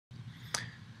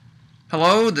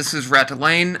Hello, this is Rat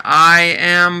Lane. I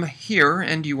am here,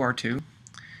 and you are too.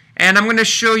 And I'm going to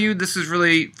show you, this is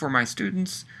really for my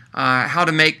students, how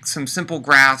to make some simple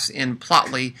graphs in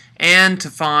Plotly and to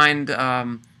find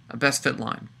a best fit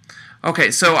line.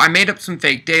 Okay, so I made up some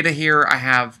fake data here. I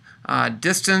have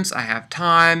distance, I have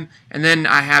time, and then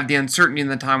I have the uncertainty in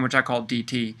the time, which I call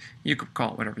dt. You could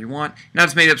call it whatever you want. And I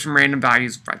just made up some random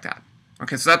values like that.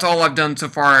 Okay, so that's all I've done so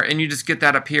far, and you just get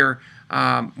that up here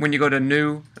when you go to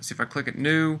New. Let's see if I click it,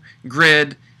 New,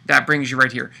 Grid, that brings you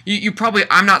right here. You probably,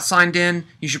 I'm not signed in.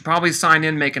 You should probably sign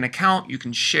in, make an account. You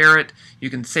can share it. You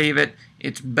can save it.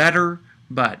 It's better,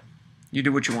 but you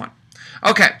do what you want.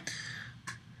 Okay,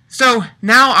 so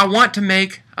now I want to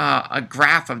make a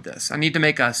graph of this. I need to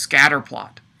make a scatter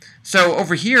plot. So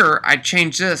over here, I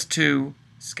change this to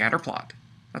Scatterplot.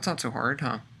 That's not so hard,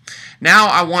 huh? Now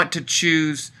I want to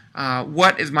choose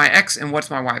what is my x and what's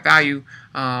my y value.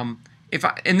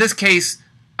 In this case,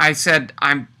 I said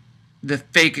the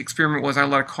fake experiment was I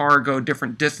let a car go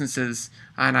different distances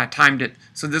and I timed it.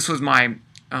 So this was my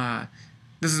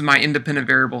this is my independent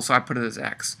variable, so I put it as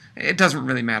x. It doesn't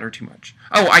really matter too much.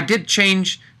 Oh, I did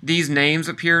change these names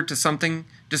up here to something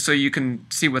just so you can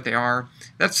see what they are.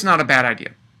 That's not a bad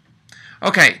idea.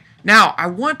 Okay, now I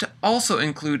want to also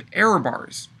include error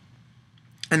bars.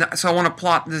 And so I want to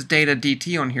plot this data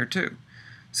dt on here too.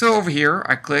 So over here,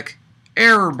 I click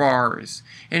error bars.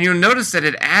 And you'll notice that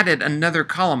it added another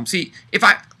column. See,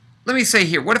 let me say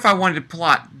here, what if I wanted to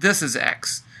plot this as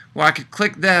x? Well, I could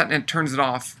click that and it turns it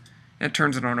off. And it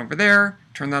turns it on over there,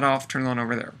 turn that off, turn it on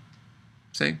over there.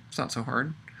 See, it's not so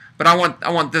hard. But I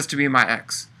want this to be my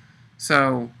x.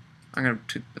 So I'm going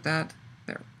to put that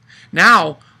there.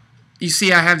 Now, you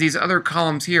see I have these other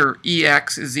columns here.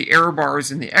 EX is the error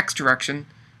bars in the x direction.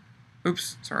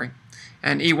 Oops, sorry.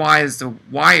 And EY is the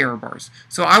y error bars.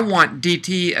 So I want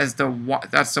dt as the y,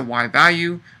 that's the y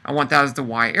value. I want that as the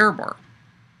y error bar.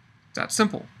 That's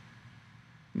simple.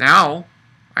 Now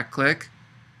I click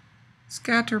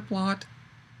Scatterplot.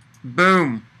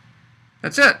 Boom.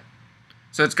 That's it.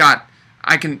 So it's got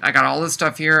I got all this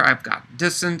stuff here. I've got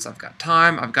distance, I've got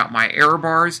time, I've got my error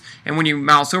bars, and when you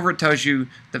mouse over it tells you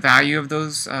the value of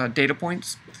those data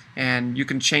points, and you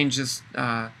can change this.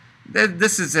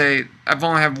 This is I've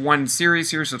only have one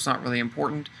series here, so it's not really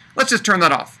important. Let's just turn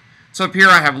that off. So up here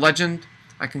I have legend.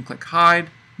 I can click hide.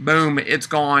 Boom, it's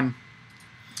gone.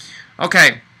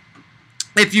 Okay,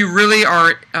 if you really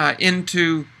are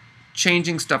into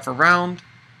changing stuff around,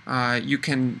 you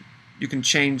can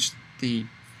change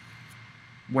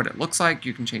what it looks like.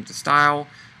 You can change the style.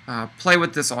 Play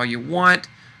with this all you want,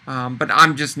 but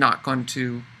I'm just not going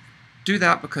to do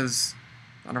that because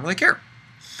I don't really care.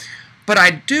 But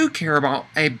I do care about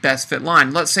a best fit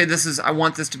line. Let's say I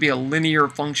want this to be a linear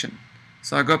function.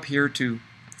 So I go up here to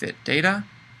fit data,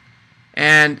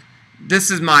 and this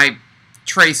is my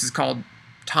trace is called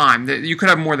time. You could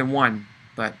have more than one,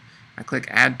 but I click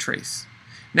add trace.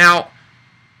 Now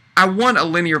I want a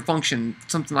linear function,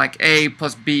 something like a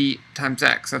plus b times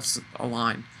x. That's a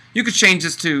line. You could change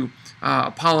this to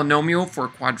a polynomial for a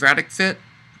quadratic fit.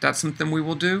 That's something we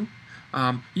will do.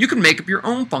 You can make up your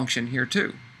own function here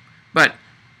too. But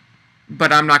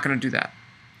I'm not going to do that.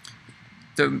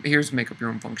 So here's make up your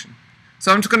own function.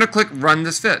 So I'm just going to click run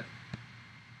this fit.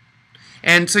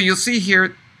 And so you'll see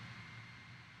here,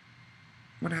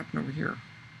 what happened over here?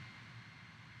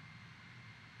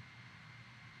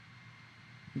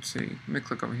 Let's see, let me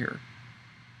click over here.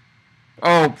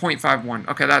 Oh, 0.51.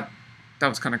 Okay, that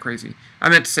was kind of crazy. I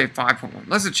meant to say 5.1.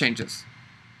 Let's just change this.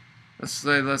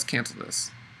 Let's cancel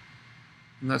this.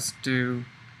 Let's do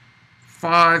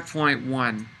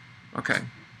 5.1. Okay.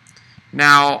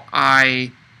 Now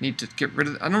I need to get rid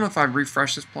of it. I don't know if I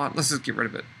refresh this plot. Let's just get rid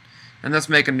of it. And let's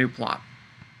make a new plot.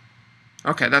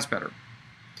 Okay, that's better.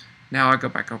 Now I go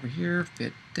back over here,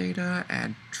 fit data,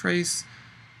 add trace,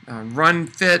 run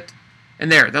fit,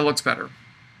 and there, that looks better.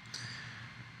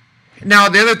 Now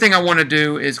the other thing I want to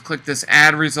do is click this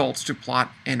add results to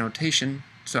plot annotation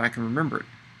so I can remember it.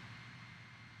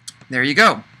 There you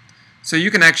go. So you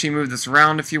can actually move this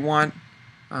around if you want.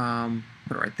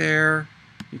 Put it right there.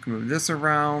 You can move this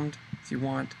around if you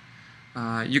want.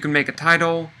 You can make a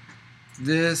title.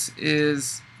 This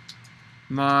is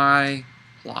my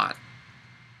plot.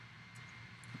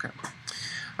 Okay.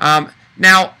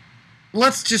 Now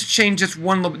let's just change this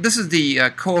one little bit. This is the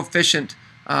coefficient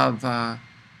of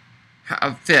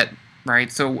fit,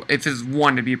 right? So if it's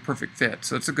 1 to be a perfect fit,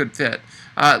 so it's a good fit.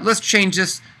 Let's change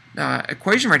this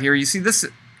equation right here. You see this.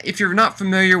 If you're not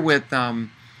familiar with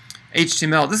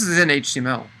HTML, this is in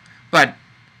HTML, but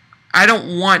I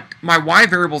don't want, my y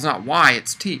variable is not y,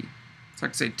 it's t. So I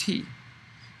can say t.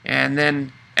 And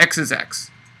then x is x.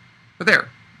 But there.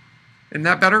 Isn't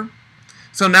that better?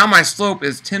 So now my slope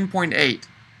is 10.8.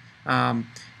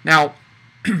 Now,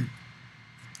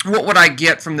 what would I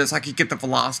get from this? I could get the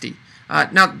velocity.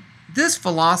 Now, this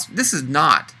velocity, this is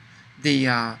not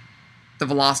the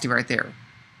velocity right there.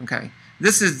 Okay,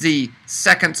 this is the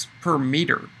seconds per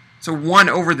meter. So 1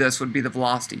 over this would be the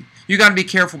velocity. You got to be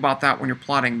careful about that when you're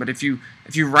plotting. But if you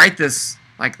write this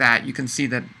like that, you can see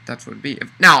that that's what it would be.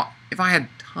 Now, if I had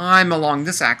time along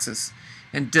this axis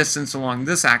and distance along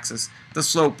this axis, the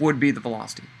slope would be the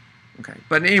velocity. Okay,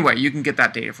 but anyway, you can get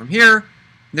that data from here.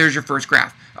 There's your first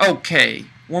graph. Okay,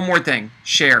 one more thing,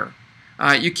 share.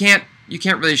 You can't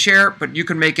really share it, but you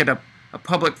can make it a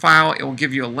public file. It will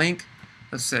give you a link.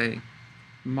 Let's say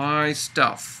my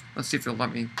stuff. Let's see if it'll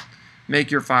let me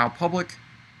make your file public.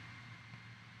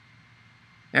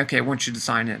 Okay, I want you to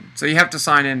sign in. So you have to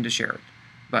sign in to share it.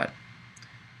 But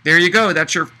there you go.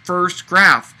 That's your first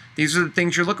graph. These are the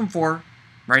things you're looking for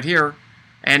right here.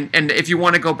 And if you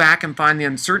want to go back and find the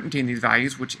uncertainty in these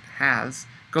values, which it has,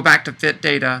 go back to fit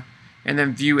data and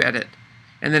then view edit.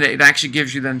 And then it actually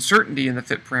gives you the uncertainty in the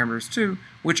fit parameters too,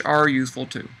 which are useful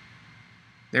too.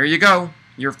 There you go.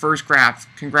 Your first graph.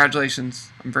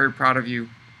 Congratulations. I'm very proud of you.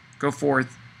 Go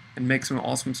forth and make some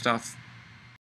awesome stuff.